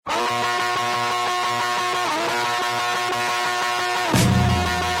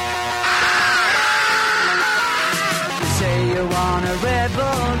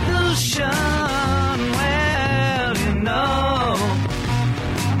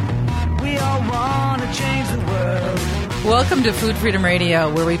Welcome to Food Freedom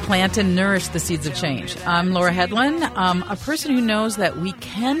Radio, where we plant and nourish the seeds of change. I'm Laura Hedlund, a person who knows that we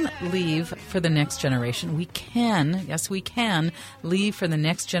can leave for the next generation. We can, yes, we can leave for the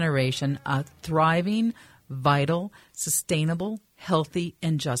next generation a thriving, vital, sustainable, healthy,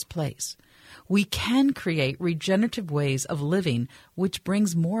 and just place. We can create regenerative ways of living, which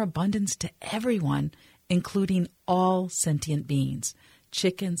brings more abundance to everyone, including all sentient beings.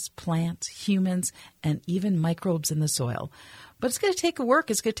 Chickens, plants, humans, and even microbes in the soil. But it's going to take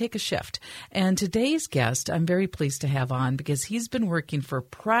work. It's going to take a shift. And today's guest, I'm very pleased to have on because he's been working for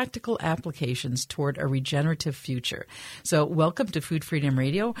practical applications toward a regenerative future. So welcome to Food Freedom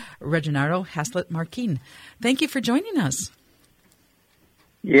Radio, Reginaldo Haslett-Marquin. Thank you for joining us.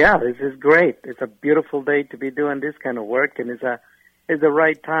 Yeah, this is great. It's a beautiful day to be doing this kind of work, and it's the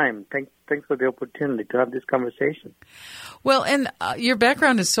right time. Thanks for the opportunity to have this conversation. Well, and your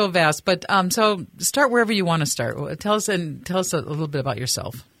background is so vast, but so start wherever you want to start. Tell us a little bit about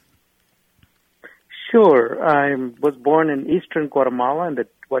yourself. Sure. I was born in eastern Guatemala in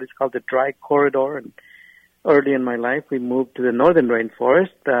what is called the Dry Corridor, and early in my life we moved to the northern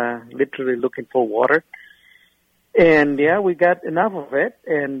rainforest, literally looking for water. And yeah, we got enough of it,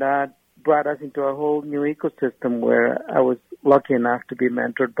 and brought us into a whole new ecosystem where I was lucky enough to be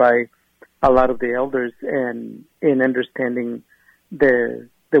mentored by a lot of the elders and in understanding the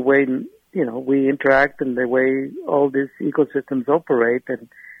way, we interact and the way all these ecosystems operate. And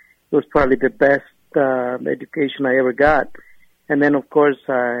it was probably the best education I ever got. And then, of course,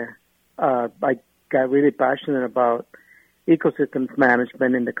 I got really passionate about ecosystems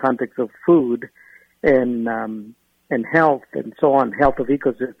management in the context of food and health and so on, health of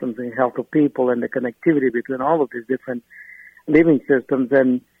ecosystems and health of people and the connectivity between all of these different living systems.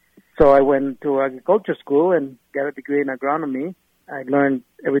 And so I went to agriculture school and got a degree in agronomy. I learned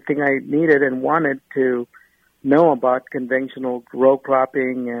everything I needed and wanted to know about conventional row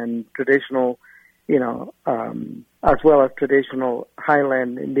cropping and traditional, as well as traditional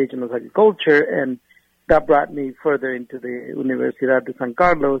highland indigenous agriculture. And that brought me further into the Universidad de San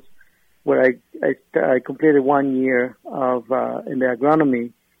Carlos, where I completed 1 year of in the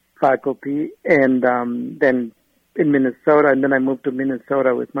agronomy faculty, and then in Minnesota, and then I moved to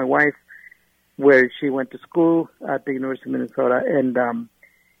Minnesota with my wife, where she went to school at the University of Minnesota, and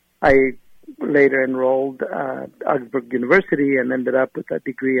I later enrolled at Augsburg University and ended up with a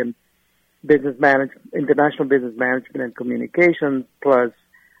degree in business management, international business management and communications, plus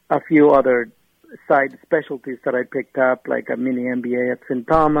a few other side specialties that I picked up, like a mini MBA at St.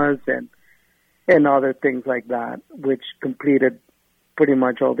 Thomas and other things like that, which completed pretty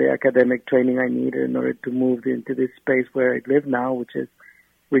much all the academic training I needed in order to move into this space where I live now, which is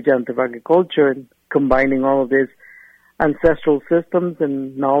regenerative agriculture, and combining all of these ancestral systems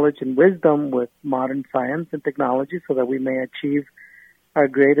and knowledge and wisdom with modern science and technology so that we may achieve our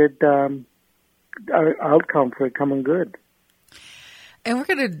greater our outcome for a common good. And we're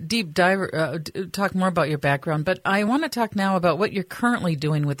going to deep dive, talk more about your background, but I want to talk now about what you're currently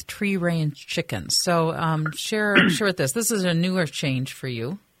doing with Tree Range Chickens. So share with us. This is a newer change for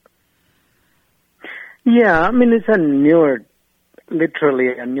you. Yeah, it's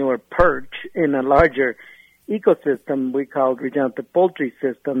literally a newer perch in a larger ecosystem we call regenerative poultry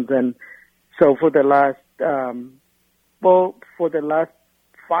systems. And so for the last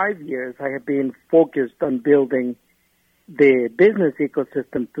 5 years, I have been focused on building the business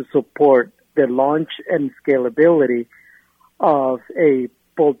ecosystem to support the launch and scalability of a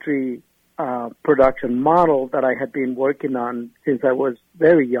poultry production model that I had been working on since I was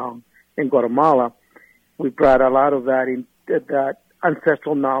very young in Guatemala. We brought a lot of that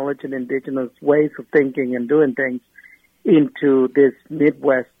ancestral knowledge and indigenous ways of thinking and doing things into this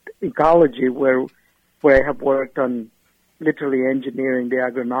Midwest ecology where I have worked on literally engineering the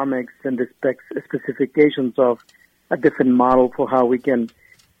agronomics and the specifications of a different model for how we can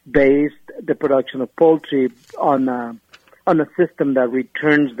base the production of poultry on a system that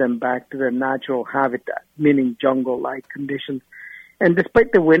returns them back to their natural habitat, meaning jungle-like conditions. And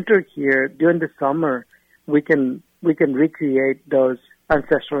despite the winter here, during the summer, we can recreate those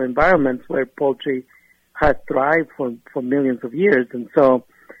ancestral environments where poultry has thrived for millions of years. And so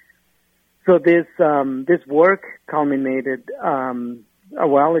this work culminated a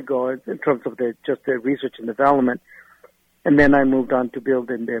while ago in terms of the research and development. And then I moved on to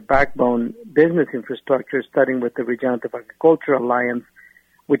building the backbone business infrastructure, starting with the Regenerative Agriculture Alliance,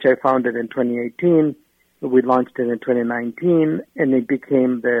 which I founded in 2018. We launched it in 2019, and it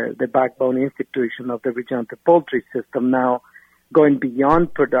became the backbone institution of the regenerative poultry system, now going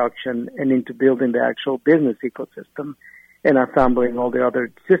beyond production and into building the actual business ecosystem and assembling all the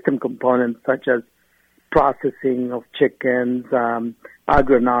other system components, such as processing of chickens,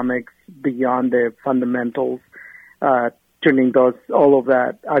 agronomics beyond the fundamentals, turning all of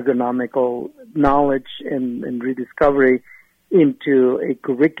that agronomical knowledge and rediscovery into a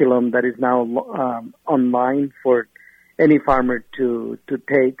curriculum that is now online for any farmer to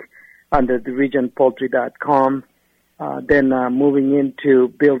take under the regionpoultry.com. Then moving into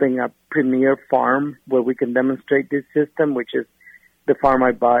building a premier farm where we can demonstrate this system, which is the farm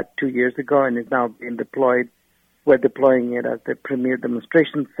I bought 2 years ago and is now being deployed. We're deploying it as the premier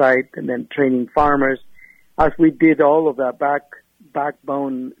demonstration site and then training farmers. As we did all of that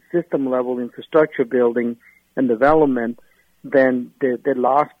backbone system level infrastructure building and development, then the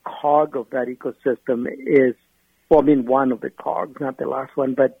last cog of that ecosystem is, one of the cogs, not the last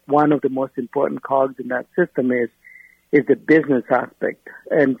one, but one of the most important cogs in that system is the business aspect.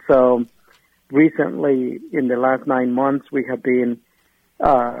 And so recently, in the last 9 months, we have been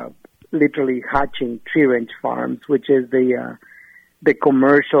literally hatching Tree Range Farms, which is the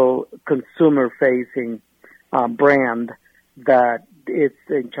commercial consumer-facing brand that is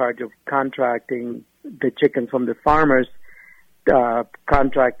in charge of contracting the chickens from the farmers,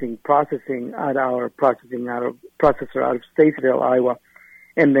 contracting processing at our processor out of Statesville, Iowa,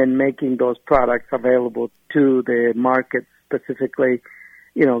 and then making those products available to the market, specifically,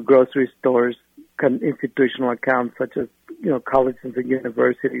 grocery stores, institutional accounts such as, colleges and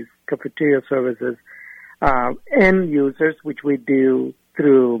universities, cafeteria services, end users, which we do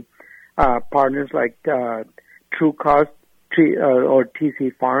through partners like True Cost or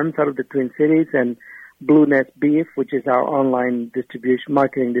TC Farms out of the Twin Cities, and Blue Nest Beef, which is our online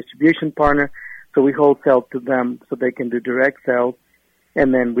marketing distribution partner. So we wholesale to them so they can do direct sales,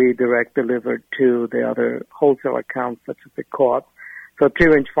 and then we direct deliver to the other wholesale accounts such as the co-op. So Tree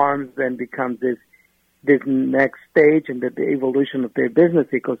Range Farms then becomes this next stage in the evolution of their business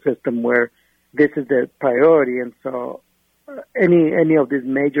ecosystem where this is the priority. And so any of these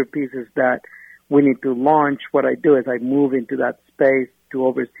major pieces that we need to launch, what I do is I move into that space to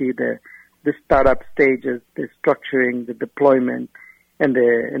oversee the startup stages, the structuring, the deployment, and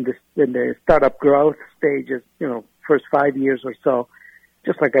the startup growth stages, first 5 years or so,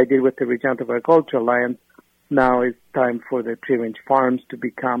 just like I did with the Regenerative Agriculture Alliance. Now it's time for the Tree Range Farms to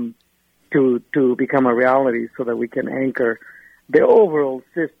become a reality so that we can anchor the overall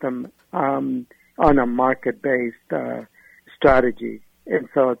system on a market-based strategy. And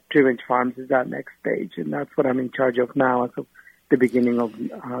so Tree Range Farms is that next stage, and that's what I'm in charge of now as of the beginning of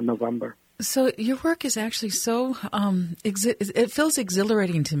November. So your work is actually so it feels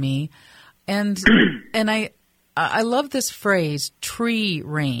exhilarating to me, and I love this phrase, tree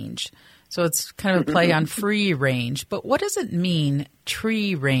range. So it's kind of a play on free range. But what does it mean,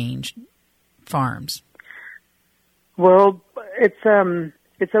 tree range farms? Well, it's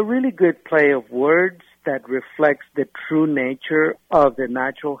a really good play of words that reflects the true nature of the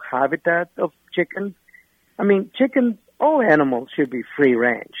natural habitat of chickens. I mean, chickens, all animals should be free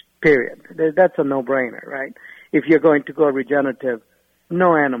range, period. That's a no-brainer, right? If you're going to go regenerative,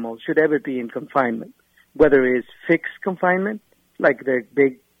 no animal should ever be in confinement, whether it's fixed confinement, like the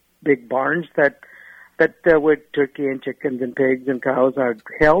big barns that where turkey and chickens and pigs and cows are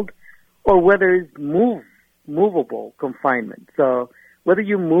held, or whether it's movable confinement. So whether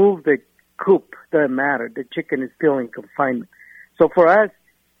you move the coop, doesn't matter. The chicken is still in confinement. So for us,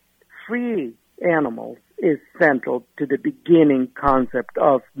 free animals is central to the beginning concept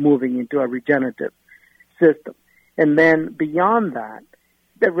of moving into a regenerative system. And then beyond that,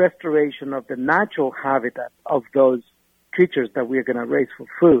 the restoration of the natural habitat of those creatures that we're going to raise for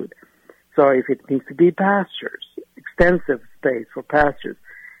food. So if it needs to be pastures, extensive space for pastures,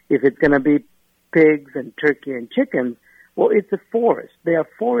 if it's going to be pigs and turkey and chickens, well, it's a forest. They are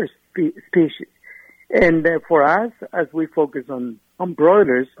forest species. And for us, as we focus on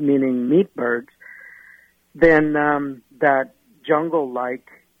broilers, meaning meat birds, then that jungle-like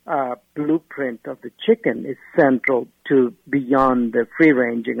blueprint of the chicken is central to beyond the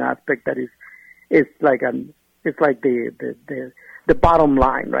free-ranging aspect. That is like the bottom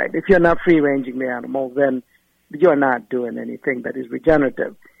line, right? If you're not free-ranging the animals, then you're not doing anything that is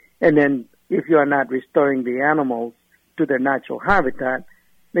regenerative. And then if you are not restoring the animals to their natural habitat,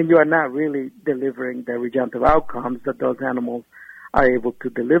 then you are not really delivering the regenerative outcomes that those animals are able to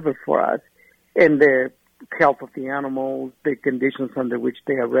deliver for us. And the health of the animals, the conditions under which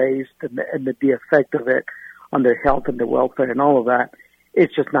they are raised, and the effect of it on their health and their welfare and all of that,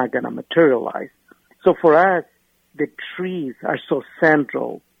 it's just not going to materialize. So for us, the trees are so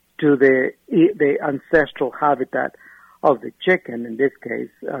central to the ancestral habitat of the chicken, in this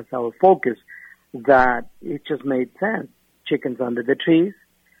case, as our focus, that it just made sense. Chickens under the trees,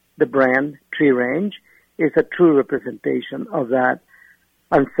 the brand, Tree Range, is a true representation of that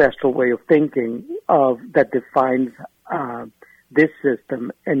ancestral way of thinking that defines this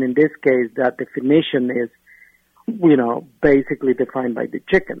system. And in this case, that definition is, basically defined by the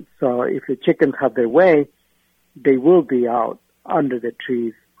chickens. So if the chickens have their way, they will be out under the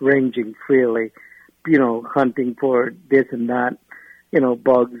trees, ranging freely, hunting for this and that,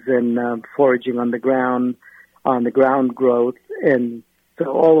 bugs and foraging on the ground growth. And so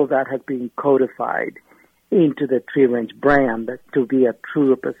all of that has been codified into the Tree Range brand to be a true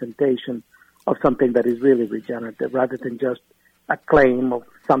representation of something that is really regenerative, rather than just a claim of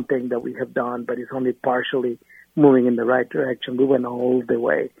something that we have done, but it's only partially moving in the right direction. We went all the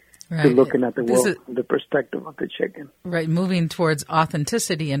way to looking at the world from the perspective of the chicken. Right, moving towards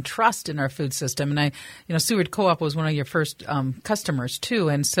authenticity and trust in our food system. And Seward Co-op was one of your first customers too.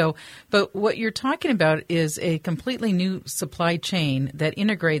 And so, but what you're talking about is a completely new supply chain that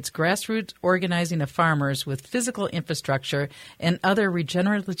integrates grassroots organizing of farmers with physical infrastructure and other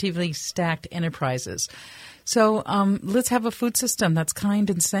regeneratively stacked enterprises. So let's have a food system that's kind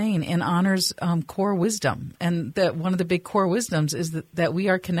and sane and honors core wisdom. And that one of the big core wisdoms is that we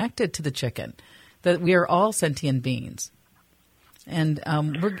are connected to the chicken, that we are all sentient beings. And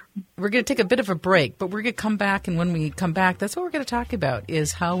we're going to take a bit of a break, but we're going to come back. And when we come back, that's what we're going to talk about,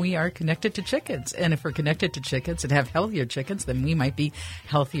 is how we are connected to chickens. And if we're connected to chickens and have healthier chickens, then we might be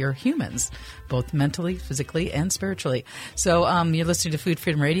healthier humans, both mentally, physically, and spiritually. So you're listening to Food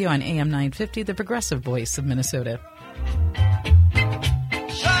Freedom Radio on AM 950, the progressive voice of Minnesota.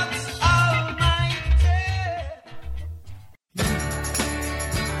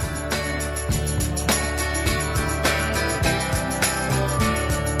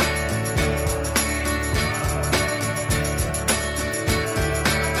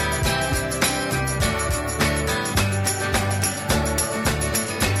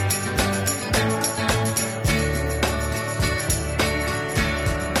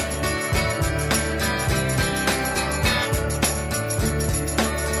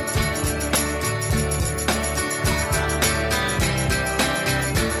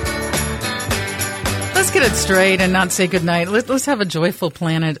 Get it straight and not say goodnight. Let's have a joyful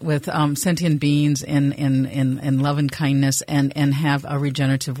planet with sentient beings and love and kindness and have a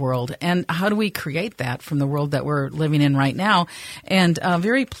regenerative world. And how do we create that from the world that we're living in right now? And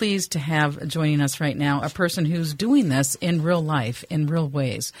very pleased to have joining us right now a person who's doing this in real life, in real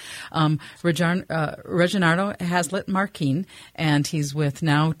ways. Reginaldo Hazlitt Marquin, and he's with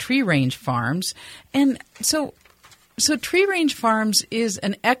now Tree Range Farms. And so Tree Range Farms is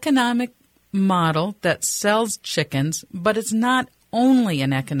an economic model that sells chickens, but it's not only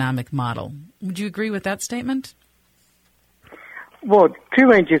an economic model. Would you agree with that statement? Well, Tree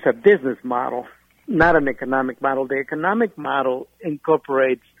Range is a business model, not an economic model. The economic model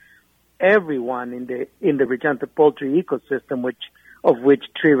incorporates everyone in the regenerative poultry ecosystem, of which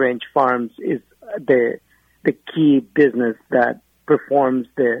Tree Range Farms is the key business that performs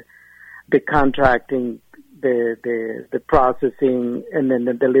the contracting, the processing, and then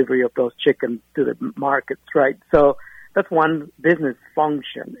the delivery of those chickens to the markets, right? So that's one business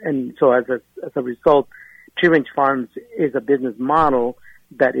function. And so as a result, Tree Range Farms is a business model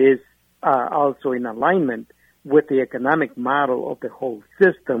that is also in alignment with the economic model of the whole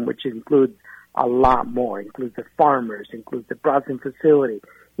system, which includes a lot more. Includes the farmers, includes the processing facility,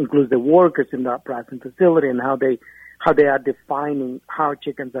 includes the workers in that processing facility, and how they are defining how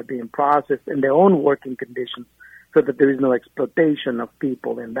chickens are being processed and their own working conditions, so that there is no exploitation of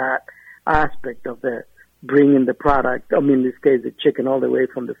people in that aspect of the bringing the product, in this case, the chicken, all the way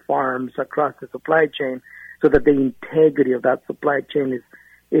from the farms across the supply chain, so that the integrity of that supply chain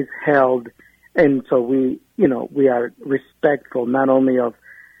is held. And so we are respectful not only of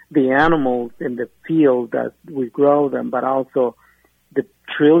the animals in the field that we grow them, but also the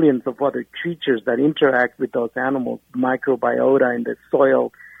trillions of other creatures that interact with those animals, microbiota in the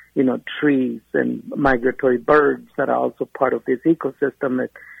soil, trees and migratory birds that are also part of this ecosystem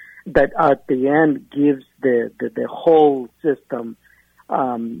that at the end gives the whole system,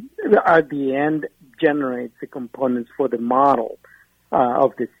 at the end generates the components for the model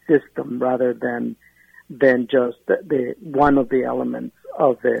of the system, rather than just the one of the elements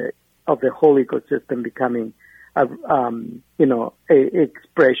of the whole ecosystem becoming a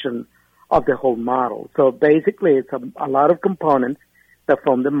expression of the whole model. So basically, it's a lot of components that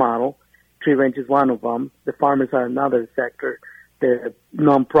form the model. Tree Range is one of them. The farmers are another sector. The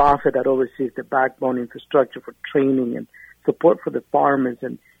nonprofit that oversees the backbone infrastructure for training and support for the farmers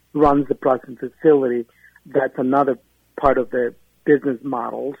and runs the processing facility, that's another part of the business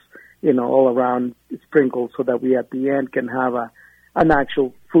models, all around sprinkled, so that we at the end can have an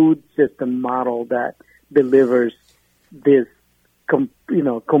actual food system model that delivers this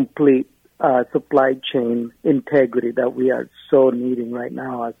complete supply chain integrity that we are so needing right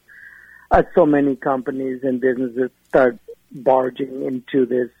now as so many companies and businesses start barging into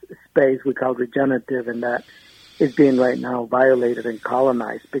this space we call regenerative, and that is being right now violated and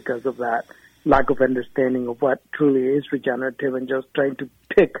colonized because of that lack of understanding of what truly is regenerative and just trying to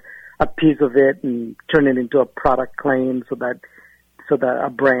pick a piece of it and turn it into a product claim so that a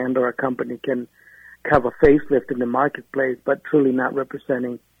brand or a company can have a facelift in the marketplace, but truly not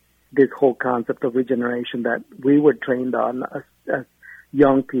representing this whole concept of regeneration that we were trained on as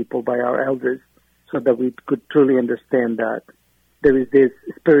young people by our elders, so that we could truly understand that there is this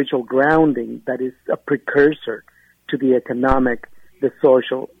spiritual grounding that is a precursor to the economic, the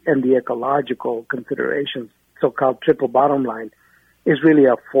social, and the ecological considerations. So-called triple bottom line is really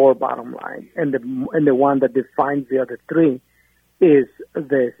a four bottom line, and the one that defines the other three is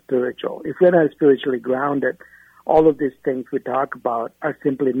the spiritual. If we're not spiritually grounded, all of these things we talk about are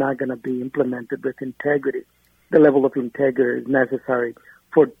simply not going to be implemented with integrity. The level of integrity is necessary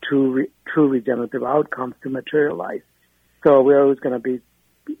for true regenerative outcomes to materialize. So we're always going to be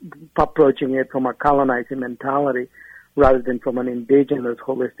approaching it from a colonizing mentality rather than from an indigenous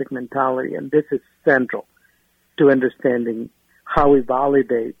holistic mentality. And this is central to understanding how we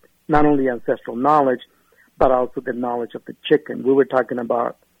validate not only ancestral knowledge, but also the knowledge of the chicken. We were talking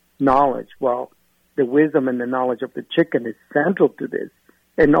about knowledge. Well, the wisdom and the knowledge of the chicken is central to this,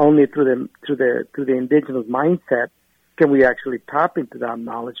 and only through the indigenous mindset can we actually tap into that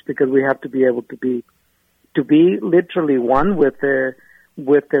knowledge, because we have to be able to be literally one with the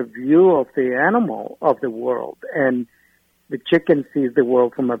view of the animal of the world. And the chicken sees the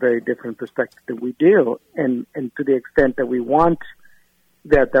world from a very different perspective than we do, and to the extent that we want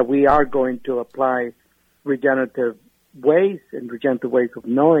that we are going to apply regenerative ways and regenerative ways of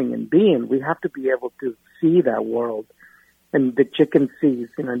knowing and being, we have to be able to see that world. And the chicken sees,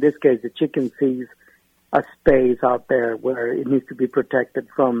 in this case, the chicken sees a space out there where it needs to be protected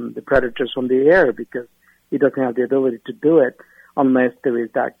from the predators from the air, because it doesn't have the ability to do it unless there is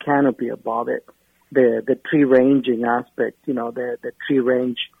that canopy above it. The tree ranging aspect, the tree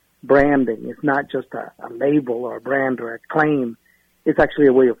range branding is not just a label or a brand or a claim. It's actually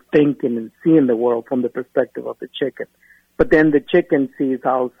a way of thinking and seeing the world from the perspective of the chicken. But then the chicken sees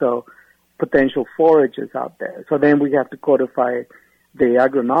also potential forages out there. So then we have to codify the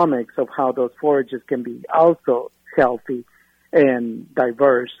agronomics of how those forages can be also healthy and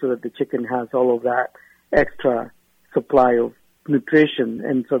diverse, so that the chicken has all of that extra supply of nutrition,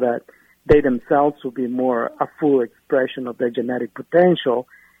 and so that they themselves will be more a full expression of their genetic potential.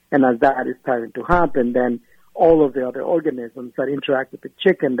 And as that is starting to happen, then all of the other organisms that interact with the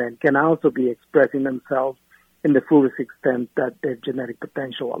chicken then can also be expressing themselves in the fullest extent that their genetic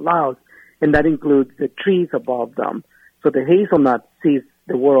potential allows. And that includes the trees above them. So the hazelnut sees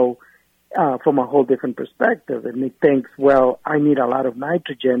the world from a whole different perspective, and it thinks, well, I need a lot of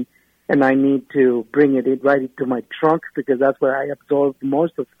nitrogen, and I need to bring it right into my trunk, because that's where I absorb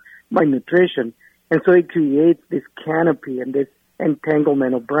most of my nutrition. And so it creates this canopy and this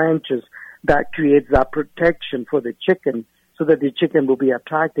entanglement of branches that creates that protection for the chicken, so that the chicken will be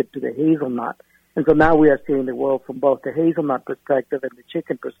attracted to the hazelnut. And so now we are seeing the world from both the hazelnut perspective and the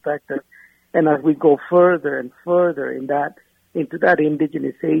chicken perspective. And as we go further and further into that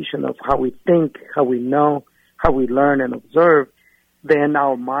indigenization of how we think, how we know, how we learn and observe, then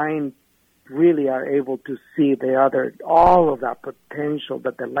our minds really are able to see all of that potential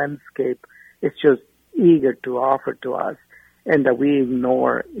that the landscape is just eager to offer to us, and that we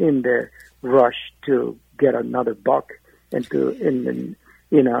ignore in the rush to get another buck and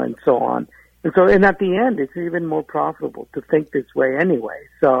so on. And at the end, it's even more profitable to think this way anyway.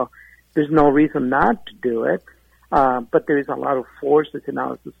 So there's no reason not to do it. But there is a lot of forces in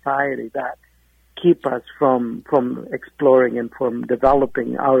our society that keep us from exploring and from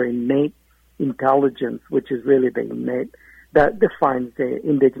developing our innate intelligence, which is really the innate that defines the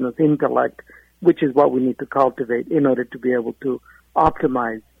indigenous intellect, which is what we need to cultivate in order to be able to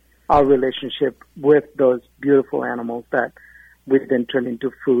optimize our relationship with those beautiful animals that we then turn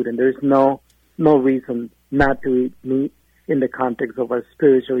into food. And there's no reason not to eat meat in the context of a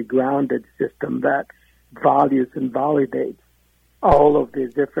spiritually grounded system that values and validates all of the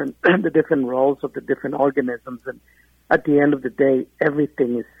different roles of the different organisms. And at the end of the day,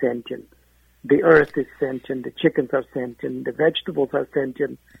 everything is sentient. The earth is sentient, the chickens are sentient, the vegetables are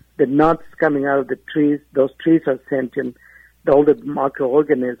sentient, the nuts coming out of the trees, those trees are sentient, all the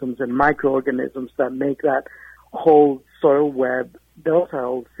macroorganisms and microorganisms that make that whole soil web, those are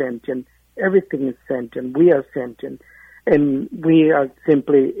all sentient. Everything is sentient. We are sentient. And we are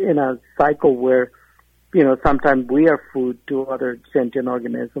simply in a cycle where sometimes we are food to other sentient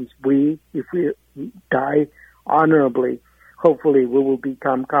organisms. If we die honorably, hopefully we will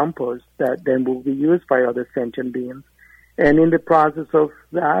become compost that then will be used by other sentient beings. And in the process of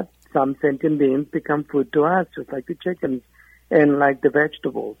that, some sentient beings become food to us, just like the chickens and like the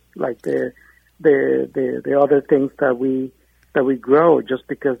vegetables, like the other things that we grow. Just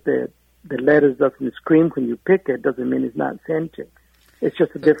because the lettuce doesn't scream when you pick it doesn't mean it's not sentient. It's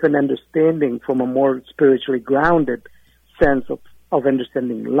just a different understanding from a more spiritually grounded sense of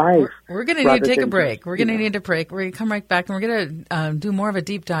understanding life. We're going to need to take a break. We're going to need a break. We're going to come right back, and we're going to do more of a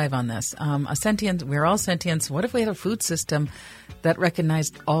deep dive on this. We're all sentients. What if we had a food system that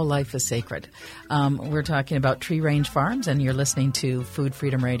recognized all life as sacred? We're talking about Tree Range Farms, and you're listening to Food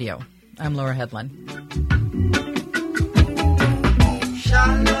Freedom Radio. I'm Laura Hedlund.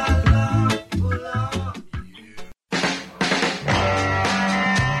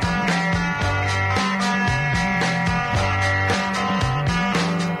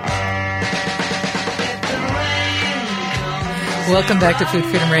 Welcome back to Food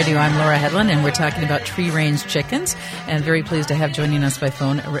Freedom Radio. I'm Laura Hedlund, and we're talking about tree-range chickens. And very pleased to have joining us by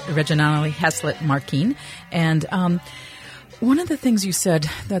phone Reginald Haslett-Markeen. And one of the things you said,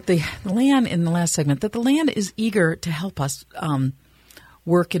 that the land in the last segment, that the land is eager to help us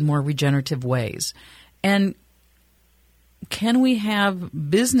work in more regenerative ways. And can we have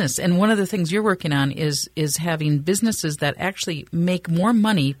business? And one of the things you're working on is having businesses that actually make more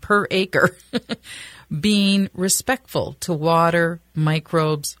money per acre being respectful to water,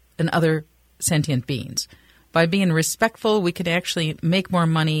 microbes, and other sentient beings. By being respectful, we can actually make more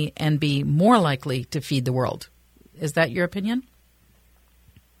money and be more likely to feed the world. Is that your opinion?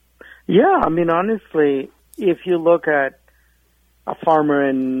 Yeah, honestly, if you look at a farmer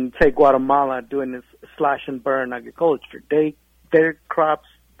in, say, Guatemala doing this slash and burn agriculture, their crops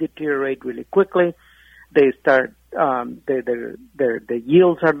deteriorate really quickly. They start, their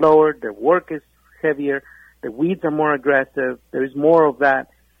yields are lower, their work is heavier, the weeds are more aggressive. There is more of that,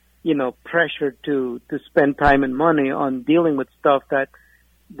 pressure to spend time and money on dealing with stuff that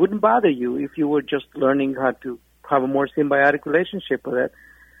wouldn't bother you if you were just learning how to have a more symbiotic relationship with it.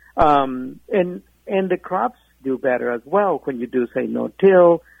 And the crops do better as well when you do, say,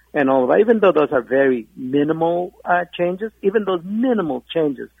 no-till and all of that. Even though those are very minimal changes, even those minimal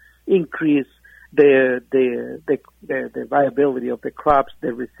changes increase the viability of the crops,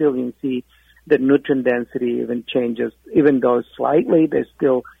 the resiliency, the nutrient density even changes. Even though slightly, there's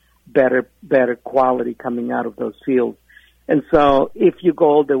still better quality coming out of those fields. And so if you go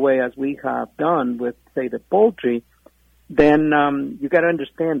all the way as we have done with, say, the poultry, then you got to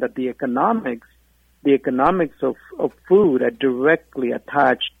understand that the economics of food are directly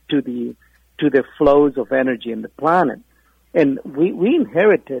attached to the flows of energy in the planet. And we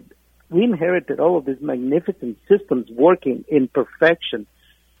inherited all of these magnificent systems working in perfection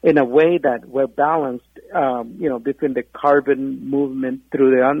in a way that we're balanced, between the carbon movement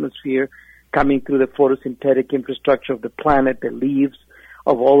through the atmosphere, coming through the photosynthetic infrastructure of the planet, the leaves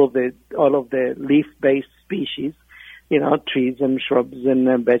of all of the leaf-based species, trees and shrubs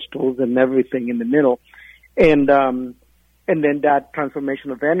and vegetables and everything in the middle, and then that transformation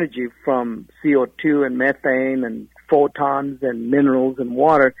of energy from CO2 and methane and photons and minerals and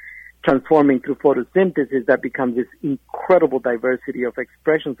water, transforming through photosynthesis, that becomes this incredible diversity of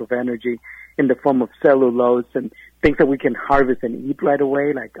expressions of energy in the form of cellulose and things that we can harvest and eat right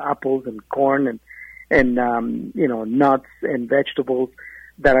away, like apples and corn and nuts and vegetables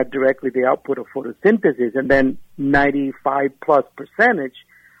that are directly the output of photosynthesis. And then 95+%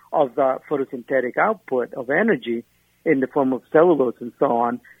 of the photosynthetic output of energy in the form of cellulose and so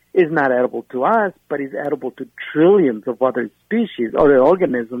on is not edible to us, but is edible to trillions of other species, other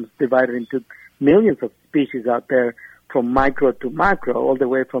organisms divided into millions of species out there, from micro to macro, all the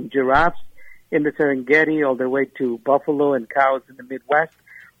way from giraffes in the Serengeti, all the way to buffalo and cows in the Midwest,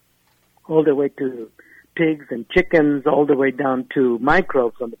 all the way to pigs and chickens, all the way down to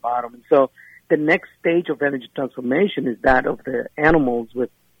microbes on the bottom. And so the next stage of energy transformation is that of the animals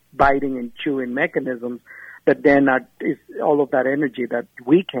with biting and chewing mechanisms, that then is all of that energy that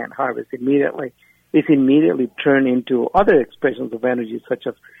we can't harvest immediately is immediately turned into other expressions of energy, such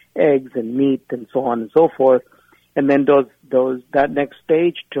as eggs and meat and so on and so forth. And then that next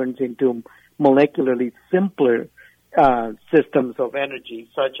stage turns into molecularly simpler systems of energy,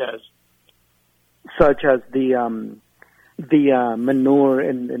 such as the manure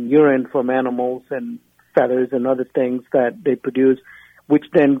and urine from animals and feathers and other things that they produce, which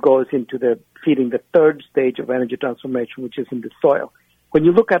then goes into feeding the third stage of energy transformation, which is in the soil. When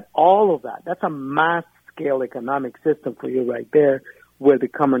you look at all of that, that's a mass-scale economic system for you right there, where the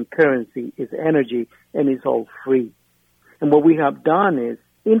common currency is energy and it's all free. And what we have done is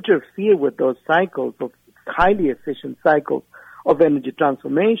interfere with those cycles of highly efficient cycles of energy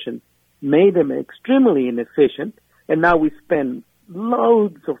transformation, made them extremely inefficient, and now we spend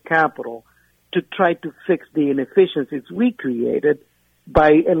loads of capital to try to fix the inefficiencies we created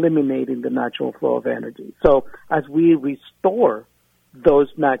by eliminating the natural flow of energy. So as we restore those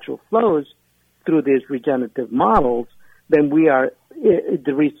natural flows through these regenerative models, then we are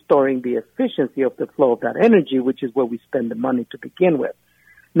restoring the efficiency of the flow of that energy, which is where we spend the money to begin with.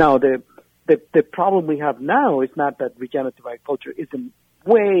 Now, the problem we have now is not that regenerative agriculture isn't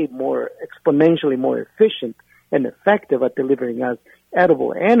way more exponentially more efficient and effective at delivering us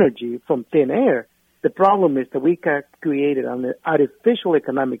edible energy from thin air. The problem is that we created an artificial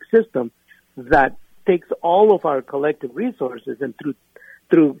economic system that takes all of our collective resources and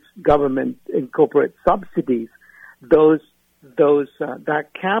through government and corporate subsidies, that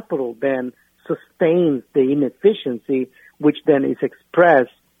capital then sustains the inefficiency, which then is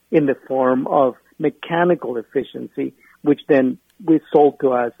expressed in the form of mechanical efficiency, which then is sold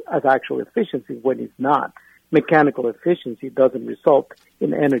to us as actual efficiency when it's not. Mechanical efficiency doesn't result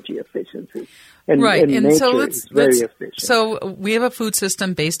in energy efficiency. And, right. And nature so is very efficient. So we have a food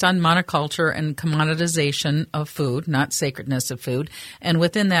system based on monoculture and commoditization of food, not sacredness of food. And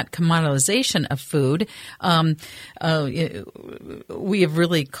within that commoditization of food, we have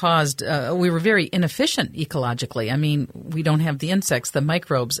really caused, we were very inefficient ecologically. I mean, we don't have the insects, the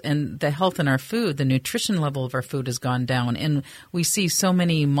microbes, and the health in our food, the nutrition level of our food has gone down. And we see so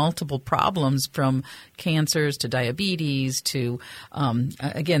many multiple problems from cancer to diabetes to,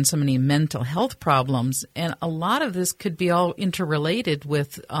 again, so many mental health problems. And a lot of this could be all interrelated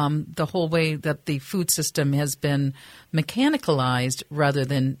with the whole way that the food system has been mechanicalized rather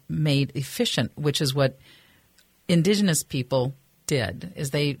than made efficient, which is what indigenous people did,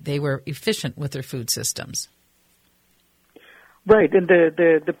 is they were efficient with their food systems. Right. And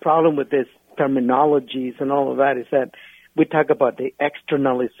the problem with this terminologies and all of that is that we talk about the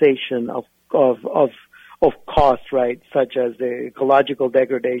externalization of costs, right, such as the ecological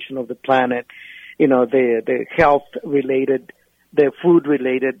degradation of the planet, the health-related, the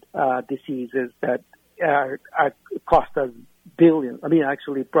food-related diseases that cost us billions. I mean,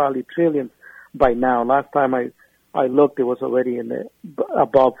 actually, probably trillions by now. Last time I looked, it was already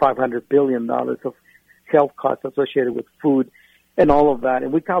above $500 billion of health costs associated with food and all of that.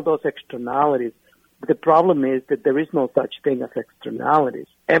 And we call those externalities. But the problem is that there is no such thing as externalities.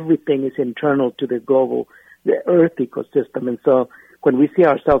 Everything is internal to the Earth ecosystem. And so when we see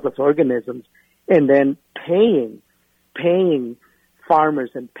ourselves as organisms and then paying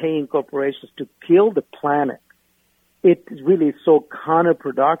farmers and paying corporations to kill the planet, it really is so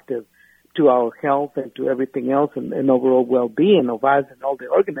counterproductive to our health and to everything else and overall well-being of us and all the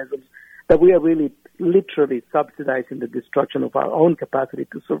organisms that we are really literally subsidizing the destruction of our own capacity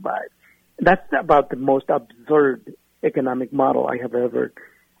to survive. That's about the most absurd economic model I have ever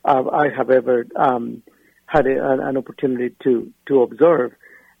had an opportunity to observe.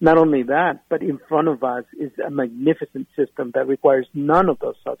 Not only that, but in front of us is a magnificent system that requires none of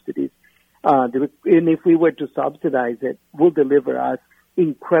those subsidies. And if we were to subsidize it, will deliver us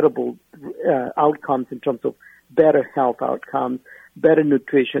incredible outcomes in terms of better health outcomes, better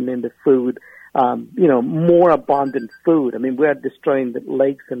nutrition in the food, more abundant food. I mean, we are destroying the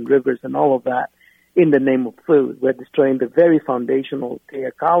lakes and rivers and all of that in the name of food. We're destroying the very foundational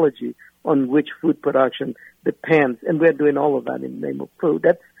ecology on which food production depends, and we're doing all of that in the name of food.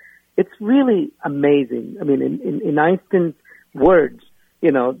 It's really amazing. I mean, in Einstein's words,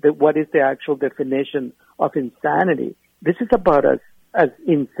 what is the actual definition of insanity? This is about as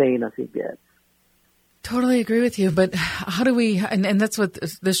insane as it gets. Totally agree with you, but how do we, and that's what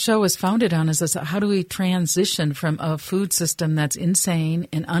this show is founded on, is this, how do we transition from a food system that's insane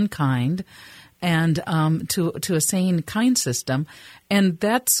and unkind and to a sane, kind system? And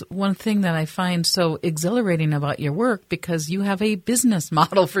that's one thing that I find so exhilarating about your work, because you have a business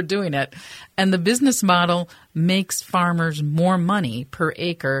model for doing it. And the business model makes farmers more money per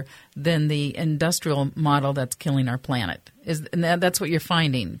acre than the industrial model that's killing our planet. And that's what you're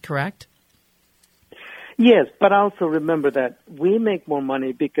finding, correct? Yes, but also remember that we make more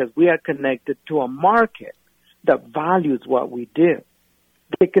money because we are connected to a market that values what we do.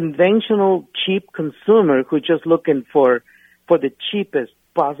 The conventional cheap consumer who's just looking for the cheapest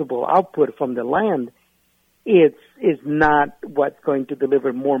possible output from the land is not what's going to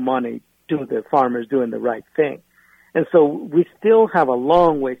deliver more money to the farmers doing the right thing. And so we still have a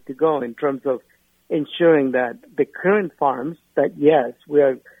long ways to go in terms of ensuring that the current farms that, yes, we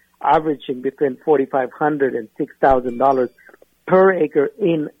are averaging between $4,500 and $6,000 per acre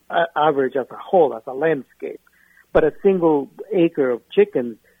in average as a whole, as a landscape. But a single acre of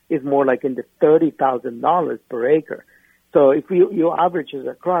chickens is more like in the $30,000 per acre. So if you average it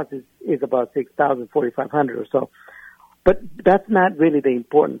across, is about $6,000, $4,500 or so. But that's not really the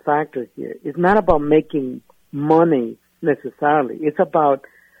important factor here. It's not about making money necessarily. It's about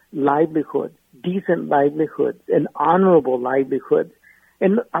livelihoods, decent livelihoods, and honorable livelihoods.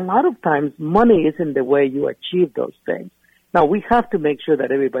 And a lot of times, money isn't the way you achieve those things. Now, we have to make sure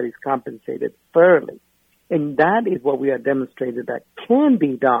that everybody's compensated fairly. And that is what we have demonstrated that can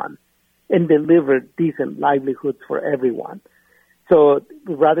be done and deliver decent livelihoods for everyone. So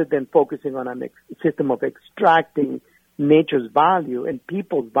rather than focusing on a system of extracting nature's value and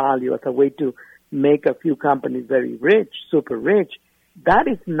people's value as a way to make a few companies very rich, super rich, that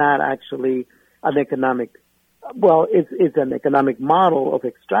is not actually an economic, it's an economic model of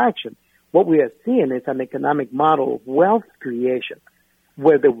extraction. What we are seeing is an economic model of wealth creation,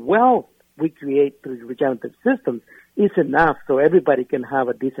 where the wealth we create through regenerative systems is enough so everybody can have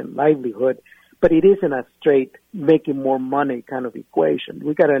a decent livelihood, but it isn't a straight making more money kind of equation.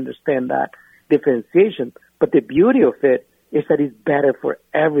 We got to understand that differentiation, but the beauty of it is that it's better for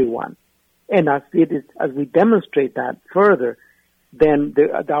everyone. And as we demonstrate that further, then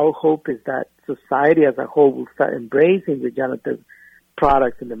our hope is that society as a whole will start embracing regenerative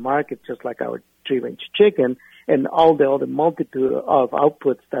products in the market, just like our free-range chicken and all the other multitude of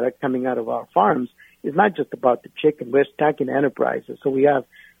outputs that are coming out of our farms. It's not just about the chicken. We're stacking enterprises. So we have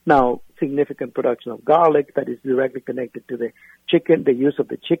now significant production of garlic that is directly connected to the chicken, the use of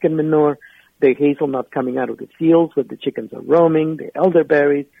the chicken manure, the hazelnut coming out of the fields where the chickens are roaming, the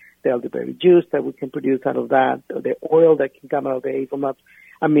elderberry juice that we can produce out of that, the oil that can come out of the hazelnuts.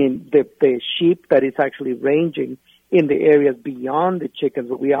 I mean, the sheep that is actually ranging in the areas beyond the chickens,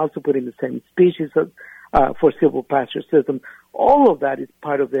 but we also put in the same species for silvopasture system. All of that is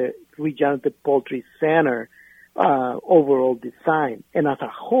part of the regenerative poultry center overall design. And as a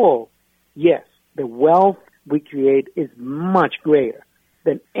whole, yes, the wealth we create is much greater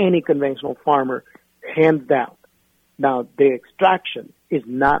than any conventional farmer, hands down. Now, the extraction is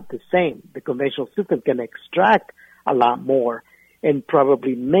not the same. The conventional system can extract a lot more and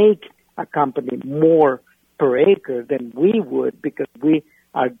probably make a company more per acre than we would, because we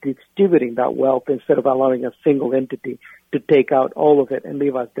are distributing that wealth instead of allowing a single entity to take out all of it and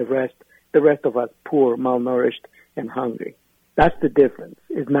leave us the rest of us poor, malnourished, and hungry. That's the difference.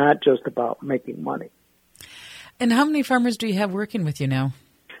 It's not just about making money. And how many farmers do you have working with you now?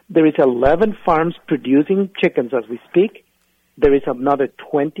 There is 11 farms producing chickens as we speak. There is another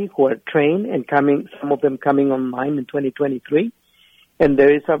 20 who are trained and some of them coming online in 2023. And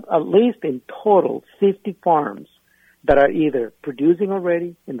there is at least in total 50 farms that are either producing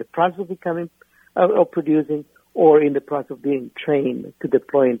already, in the process of becoming of producing, or in the process of being trained to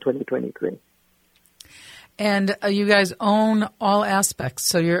deploy in 2023. And you guys own all aspects.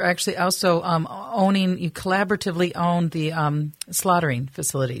 So you're actually also you collaboratively own the slaughtering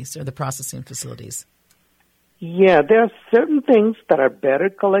facilities or the processing facilities. Yeah, there are certain things that are better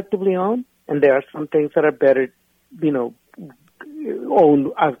collectively owned, and there are some things that are better,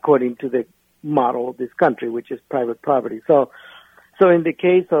 owned according to the model of this country, which is private property. So in the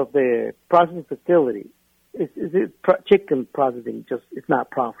case of the processing facility, chicken processing it's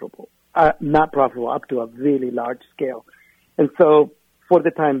not profitable. Not profitable up to a really large scale. And so for the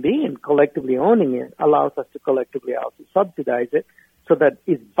time being, collectively owning it allows us to collectively also subsidize it so that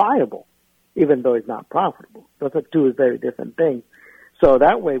it's viable, even though it's not profitable. Those are two very different things. So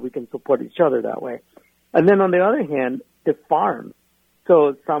that way we can support each other that way. And then on the other hand, the farms.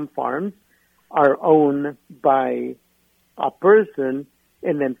 So some farms are owned by a person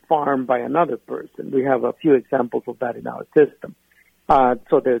and then farmed by another person. We have a few examples of that in our system.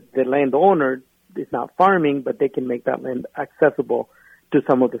 So the landowner is not farming, but they can make that land accessible to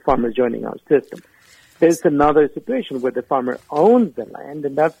some of the farmers joining our system. There's another situation where the farmer owns the land,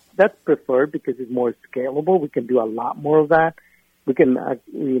 and that's preferred because it's more scalable. We can do a lot more of that. We can,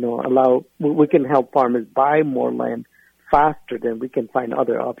 we can help farmers buy more land faster than we can find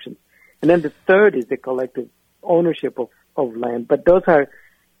other options. And then the third is the collective ownership of land, but those are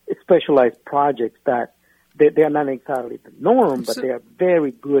specialized projects that they are not exactly the norm, but they are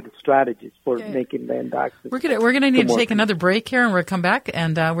very good strategies for making land access. We're gonna need to take another break here, and we'll come back,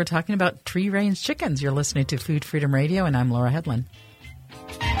 and we're talking about free-range chickens. You're listening to Food Freedom Radio, and I'm Laura Hedlund.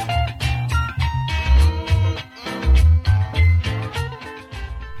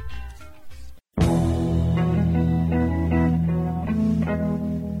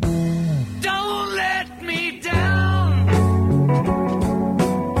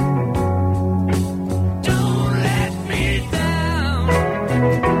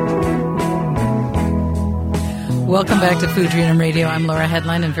 Welcome back to Food Freedom Radio. I'm Laura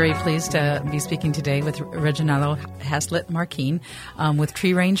Headline and very pleased to be speaking today with Reginaldo Haslett-Marquin with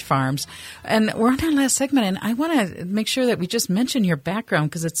Tree Range Farms. And we're on our last segment, and I want to make sure that we just mention your background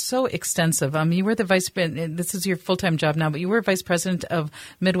because it's so extensive. You were the this is your full-time job now, but you were vice president of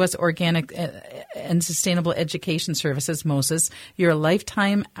Midwest Organic and Sustainable Education Services, MOSES. You're a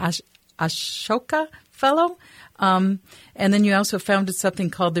lifetime Ashoka Fellow. And then you also founded something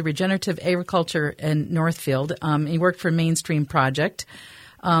called the Regenerative Agriculture in Northfield. You worked for Mainstream Project,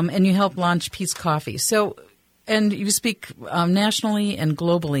 and you helped launch Peace Coffee. So, and you speak nationally and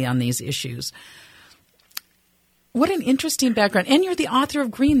globally on these issues. What an interesting background. And you're the author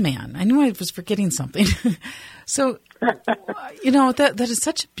of Green Man. I knew I was forgetting something. So, that is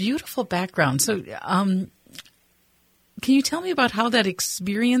such a beautiful background. So, can you tell me about how that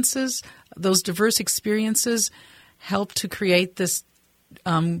those diverse experiences, help to create this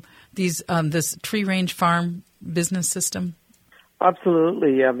this Tree Range Farm business system?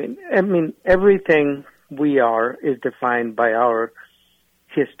 Absolutely. I mean, everything we are is defined by our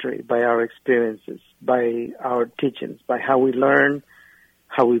history, by our experiences, by our teachings, by how we learn,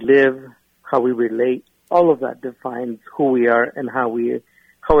 how we live, how we relate. All of that defines who we are and how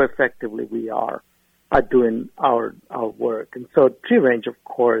effectively we are at doing our work. And so Tree Range, of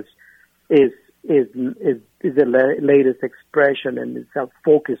course, is the latest expression and is a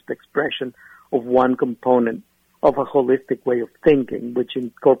focused expression of one component of a holistic way of thinking, which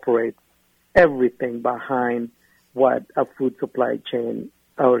incorporates everything behind what a food supply chain,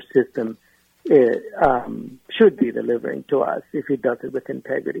 our system, should be delivering to us if it does it with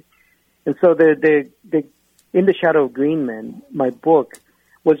integrity. And so the In the Shadow of Green Men, my book,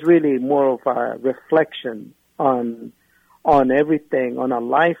 was really more of a reflection on everything, on a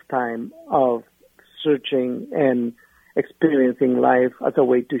lifetime of searching and experiencing life as a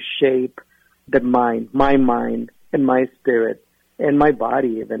way to shape the mind, and my spirit, and my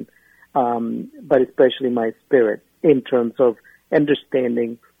body even, but especially my spirit, in terms of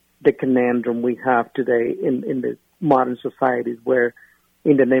understanding the conundrum we have today in the modern societies where,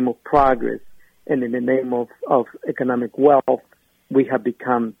 in the name of progress and in the name of economic wealth, we have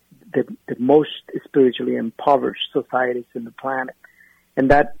become the most spiritually impoverished societies in the planet.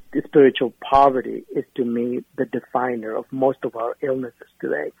 And that spiritual poverty is, to me, the definer of most of our illnesses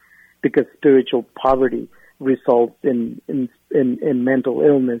today, because spiritual poverty results in mental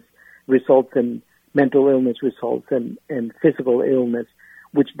illness, results in physical illness,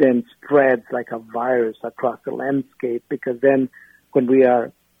 which then spreads like a virus across the landscape, because then when we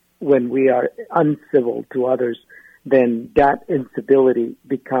are uncivil to others, then that instability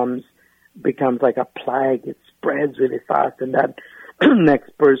becomes like a plague. It spreads really fast, and that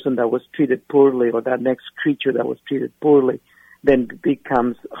next person that was treated poorly, or that next creature that was treated poorly, then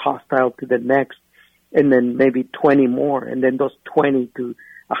becomes hostile to the next, and then maybe 20 more, and then those 20 to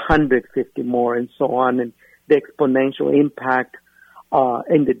 150 more, and so on. And the exponential impact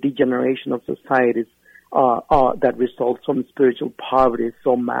in the degeneration of societies that results from spiritual poverty is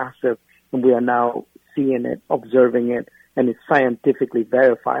so massive, and we are now seeing it, observing it, and it's scientifically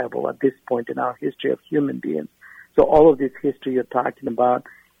verifiable at this point in our history of human beings. So all of this history you're talking about,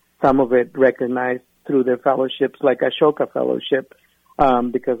 some of it recognized through their fellowships like Ashoka Fellowship,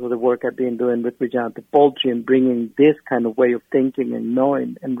 because of the work I've been doing with regenerative poultry and bringing this kind of way of thinking and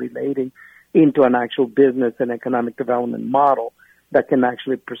knowing and relating into an actual business and economic development model that can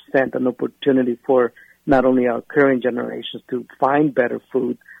actually present an opportunity for not only our current generations to find better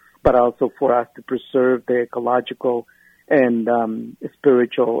food, but also for us to preserve the ecological and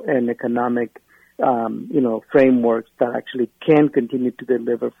spiritual and economic frameworks that actually can continue to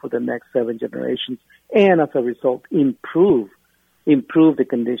deliver for the next 7 generations, and as a result improve the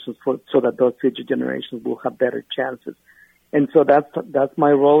conditions so that those future generations will have better chances. And so that's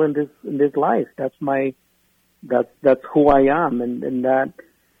my role in this life. That's who I am, and that,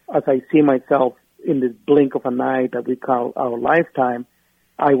 as I see myself in this blink of an eye that we call our lifetime,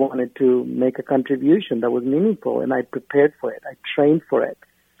 I wanted to make a contribution that was meaningful, and I prepared for it. I trained for it,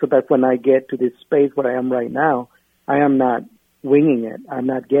 so that when I get to this space where I am right now, I am not winging it. I'm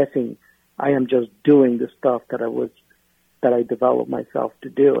not guessing. I am just doing the stuff that I developed myself to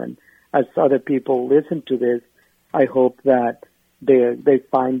do. And as other people listen to this, I hope that they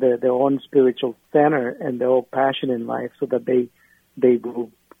find their own spiritual center and their own passion in life, so that they will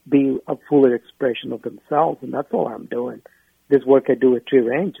be a fuller expression of themselves. And that's all I'm doing. This work I do with Tree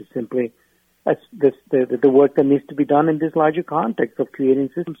Range is simply the work that needs to be done in this larger context of creating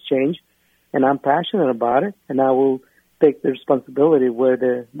systems change, and I'm passionate about it, and I will take the responsibility where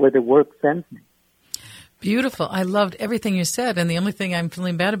the work sends me. Beautiful. I loved everything you said, and the only thing I'm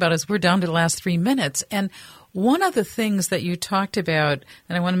feeling bad about is we're down to the last 3 minutes. And One of the things that you talked about,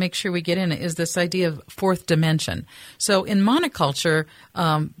 and I want to make sure we get in, is this idea of fourth dimension. So in monoculture,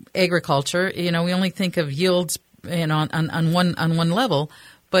 agriculture, we only think of yields on one level.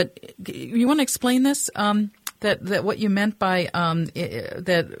 But you want to explain this? That what you meant by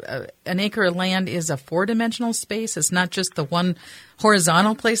that an acre of land is a four-dimensional space. It's not just the one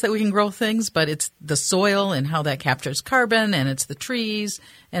horizontal place that we can grow things, but it's the soil and how that captures carbon, and it's the trees,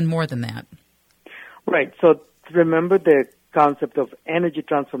 and more than that. Right. So remember the concept of energy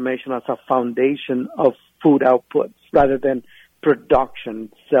transformation as a foundation of food outputs rather than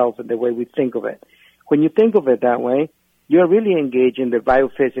production itself and the way we think of it. When you think of it that way, you're really engaged in the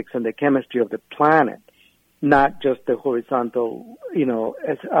biophysics and the chemistry of the planet, not just the horizontal,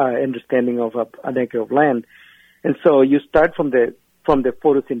 understanding of an acre of land. And so you start from the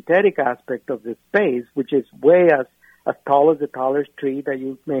photosynthetic aspect of the space, which is way as tall as the tallest tree that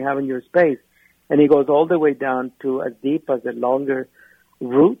you may have in your space. And it goes all the way down to as deep as the longer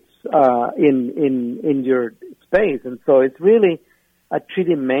roots in your space. And so it's really a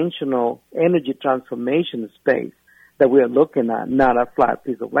three-dimensional energy transformation space that we are looking at, not a flat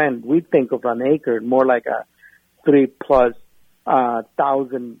piece of land. We think of an acre more like a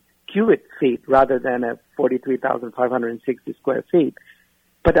 3,000 cubic feet rather than a 43,560 square feet.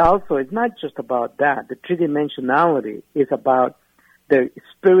 But also, it's not just about that. The three-dimensionality is about the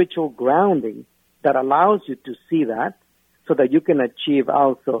spiritual grounding that allows you to see that so that you can achieve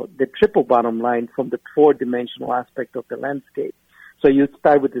also the triple bottom line from the four-dimensional aspect of the landscape. So you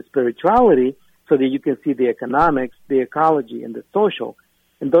start with the spirituality so that you can see the economics, the ecology, and the social.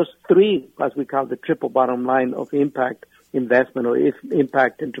 And those three, as we call the triple bottom line of impact investment or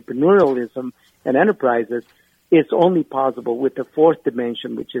impact entrepreneurialism and enterprises, is only possible with the fourth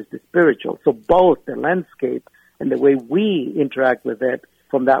dimension, which is the spiritual. So both the landscape and the way we interact with it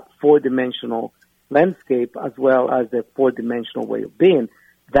from that four-dimensional landscape as well as the four-dimensional way of being,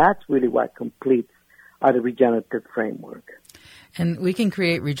 that's really what completes the regenerative framework. And we can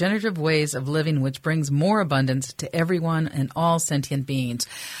create regenerative ways of living which brings more abundance to everyone and all sentient beings.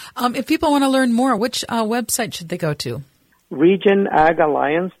 If people want to learn more, which website should they go to?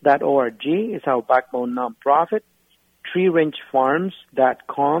 RegionAgAlliance.org is our backbone nonprofit.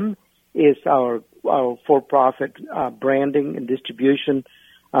 TreeRangeFarms.com is our for-profit branding and distribution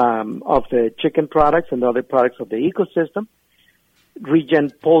of the chicken products and the other products of the ecosystem.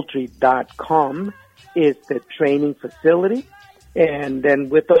 RegionPoultry.com is the training facility. And then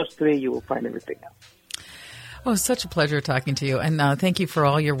with those three, you will find everything else. Oh, such a pleasure talking to you. And thank you for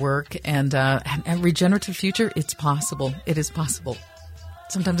all your work. And regenerative future, it's possible. It is possible.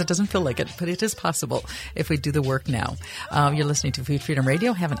 Sometimes it doesn't feel like it, but it is possible if we do the work now. You're listening to Food Freedom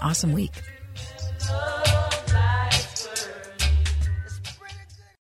Radio. Have an awesome week.